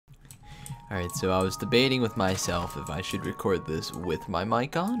Alright, so I was debating with myself if I should record this with my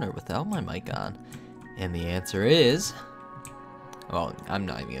mic on or without my mic on. And the answer is... well, I'm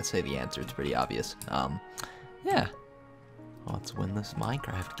not even gonna say the answer, it's pretty obvious. Yeah. Let's win this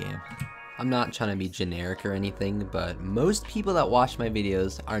Minecraft game. I'm not trying to be generic or anything, but most people that watch my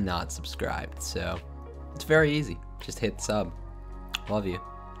videos are not subscribed, so it's very easy. Just hit sub. Love you.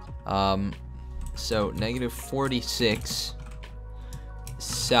 So -46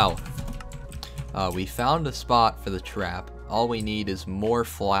 south. We found a spot for the trap. All we need is more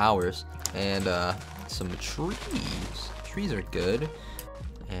flowers and some trees. Trees are good.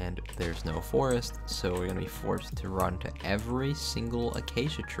 And there's no forest, so we're gonna be forced to run to every single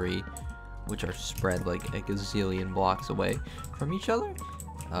acacia tree, which are spread like a gazillion blocks away from each other.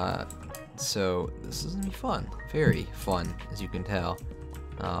 So this is gonna be fun. Very fun, as you can tell.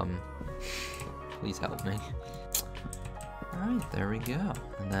 Please help me. Alright, there we go.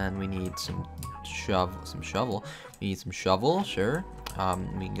 And then we need some shovel. We need some shovel, sure.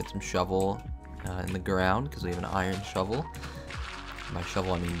 We can get some shovel in the ground because we have an iron shovel. By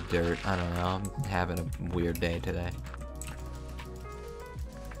shovel I mean dirt. I don't know, I'm having a weird day today.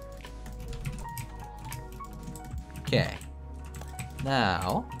 Okay.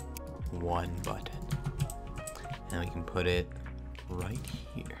 Now, one button. And we can put it right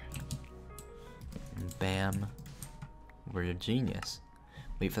here. And bam. We're a genius.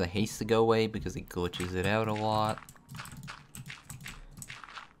 Wait for the haste to go away because it glitches it out a lot.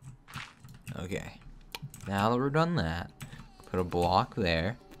 Okay. Now that we're done that, put a block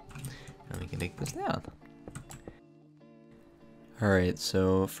there, and we can take this down. Alright,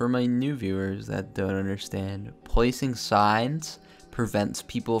 so for my new viewers that don't understand, placing signs prevents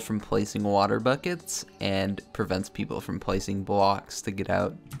people from placing water buckets and prevents people from placing blocks to get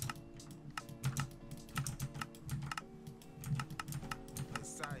out.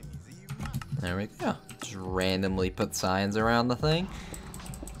 There we go. Just randomly put signs around the thing.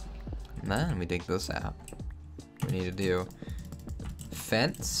 And then we dig this out. We need to do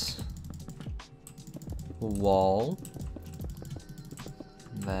fence, wall,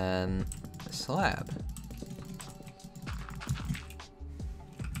 then slab.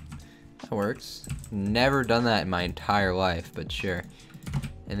 That works. Never done that in my entire life, but sure.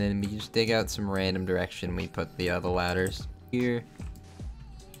 And then we just dig out some random direction. We put the other ladders here.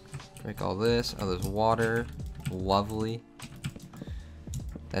 Break all this. Oh, there's water. Lovely.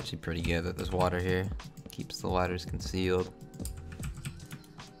 It's actually pretty good that there's water here. Keeps the ladders concealed.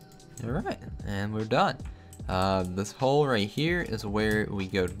 Alright, and we're done. This hole right here is where we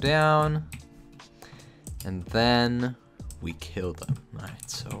go down, and then we kill them. Alright,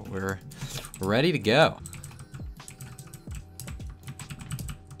 so we're ready to go.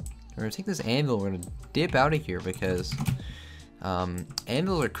 We're gonna take this anvil, we're gonna dip out of here because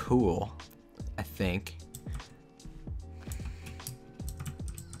anvils are cool, I think.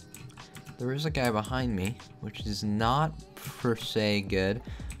 There is a guy behind me, which is not per se good.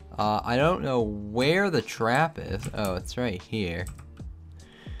 I don't know where the trap is. Oh, it's right here.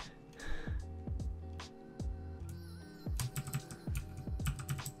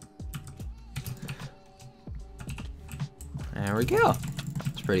 There we go.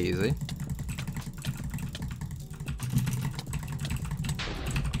 It's pretty easy.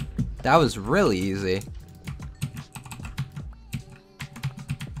 That was really easy.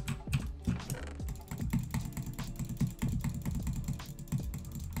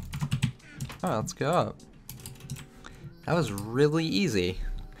 Alright, let's go up. That was really easy.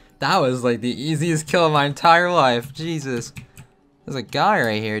 That was like the easiest kill of my entire life. Jesus. There's a guy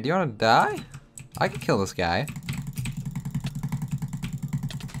right here. Do you want to die? I could kill this guy.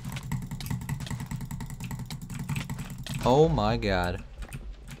 Oh my god.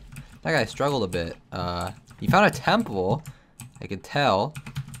 That guy struggled a bit. He found a temple. I could tell.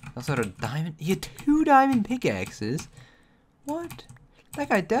 He also had a diamond. He had 2 diamond pickaxes. What? That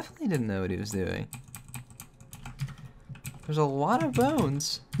guy definitely didn't know what he was doing. There's a lot of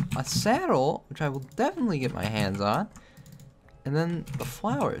bones. A saddle, which I will definitely get my hands on. And then the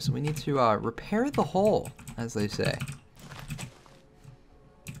flowers. We need to repair the hole, as they say.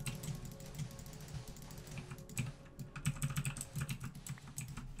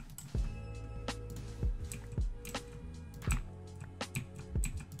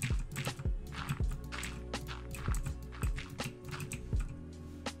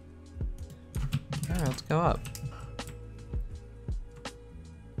 Alright, let's go up.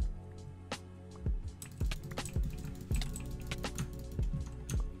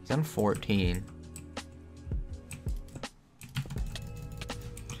 He's on 14.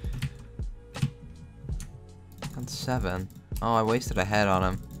 On 7. Oh, I wasted a head on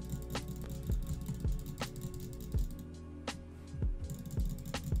him.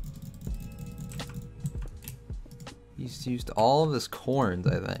 He's used all of his corns,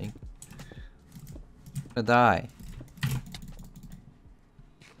 I think. I'm gonna die.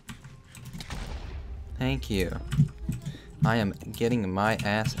 Thank you. I am getting my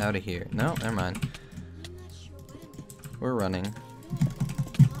ass out of here. No, never mind. We're running.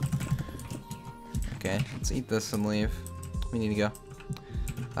 Okay, let's eat this and leave. We need to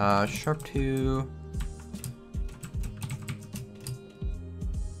go. Sharp 2.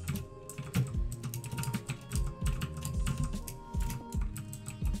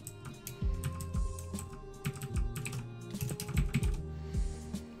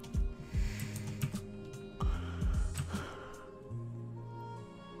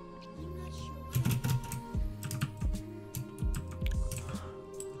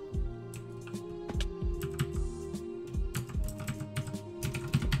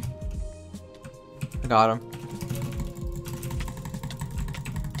 Got him.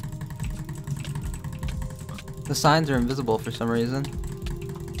 The signs are invisible for some reason.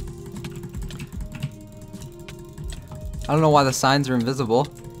 I don't know why the signs are invisible.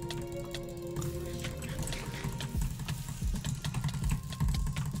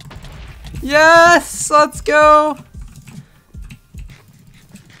 Yes! Let's go!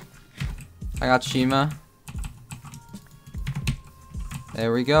 I got Shima.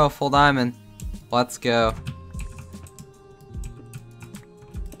 There we go, full diamond. Let's go.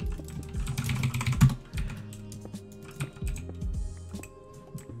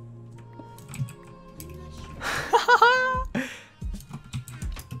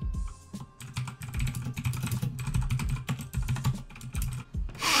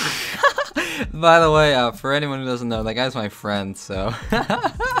 By the way, for anyone who doesn't know, that guy's my friend, so.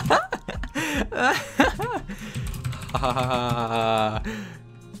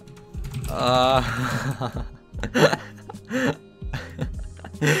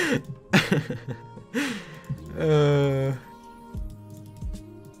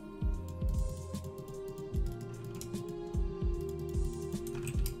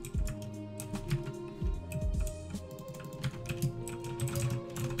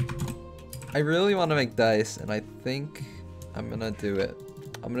 I really want to make dice, and I think I'm gonna do it.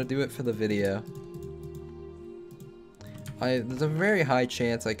 I'm gonna do it for the video. There's a very high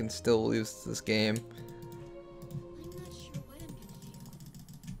chance I can still lose this game.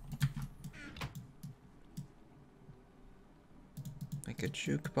 Make a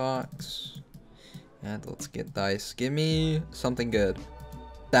jukebox. And let's get dice. Give me something good.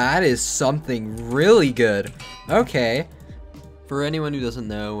 That is something really good. Okay. For anyone who doesn't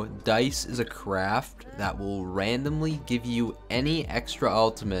know, dice is a craft that will randomly give you any extra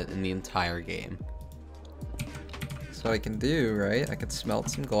ultimate in the entire game. So I can do, right? I can smelt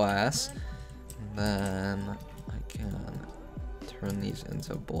some glass, and then I can turn these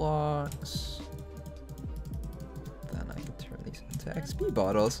into blocks. Then I can turn these into XP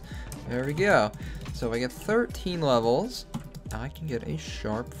bottles. There we go. So if I get 13 levels, I can get a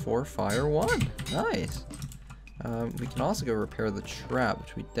sharp 4 fire 1. Nice. We can also go repair the trap,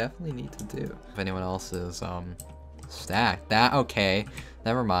 which we definitely need to do. If anyone else is stacked, okay,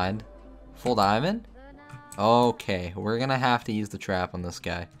 never mind. Full diamond. Okay, we're gonna have to use the trap on this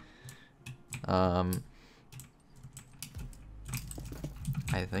guy. I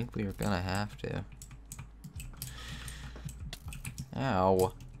think we are gonna have to.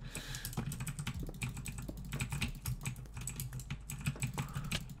 Ow.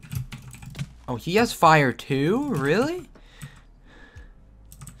 Oh, he has fire too? Really?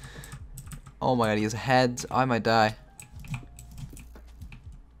 Oh my god, he has heads. I might die.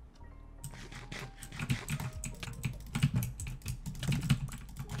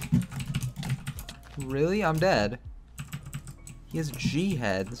 Really? I'm dead. He has G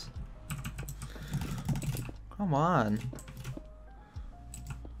heads. Come on.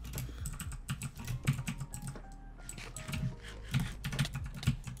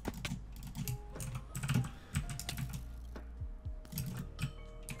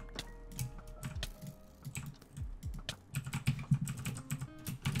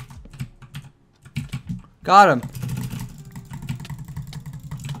 Got him.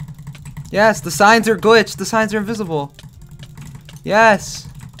 Yes, the signs are glitched. The signs are invisible. Yes.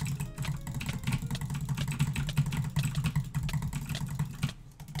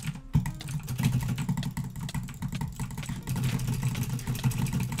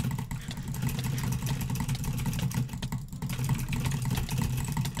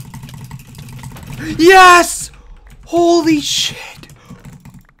 Yes! Holy shit!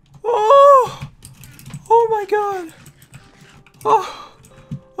 Oh! Oh my god! Oh!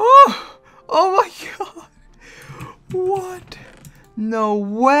 Oh! Oh my god! What? No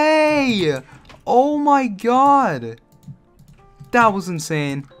way! Oh my god! That was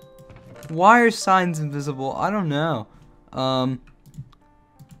insane. Why are signs invisible? I don't know.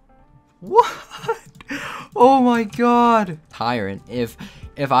 What? Oh my god. Tyrant. If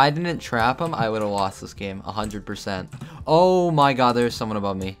I didn't trap him, I would have lost this game 100%. Oh my god, there's someone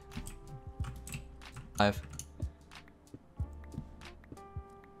above me.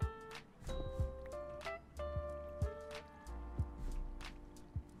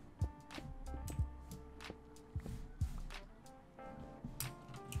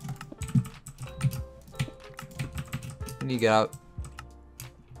 When you get out.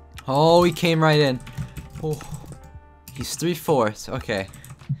 Oh, he came right in. Oh, he's 3/4. Okay.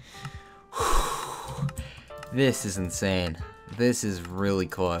 This is insane. This is really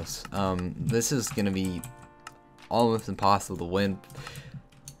close. This is gonna be almost impossible to win.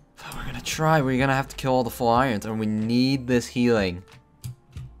 But we're gonna try. We're gonna have to kill all the full irons, and we need this healing.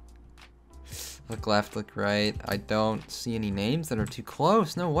 Look left, look right. I don't see any names that are too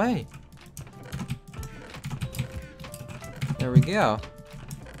close. No way. There we go.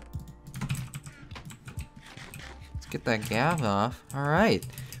 Let's get that gap off. All right,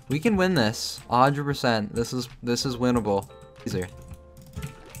 we can win this 100%. This is winnable. Easier.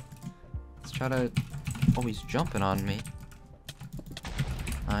 Let's try to. Oh, he's jumping on me.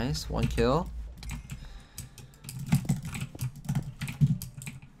 Nice, 1 kill.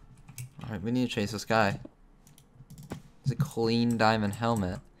 All right, we need to chase this guy. He's a clean diamond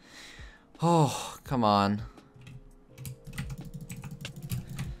helmet. Oh, come on.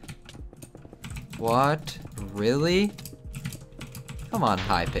 What? Really? Come on,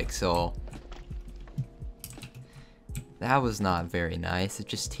 Hypixel. That was not very nice. It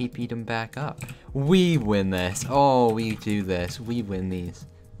just TP'd him back up. We win this. Oh, we do this. We win these.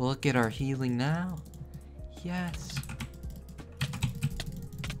 Look at our healing now. Yes.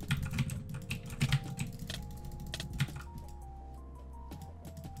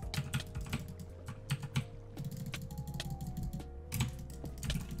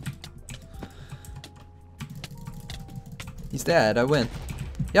 He's dead. I win.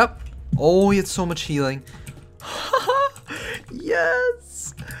 Yep. Oh, he had so much healing.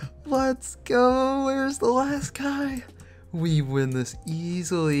 Yes. Let's go. Where's the last guy? We win this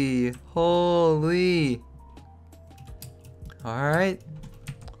easily. Holy. All right.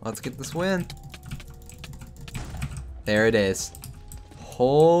 Let's get this win. There it is.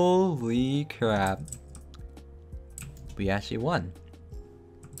 Holy crap. We actually won.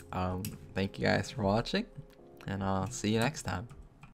 Thank you guys for watching. And I'll see you next time.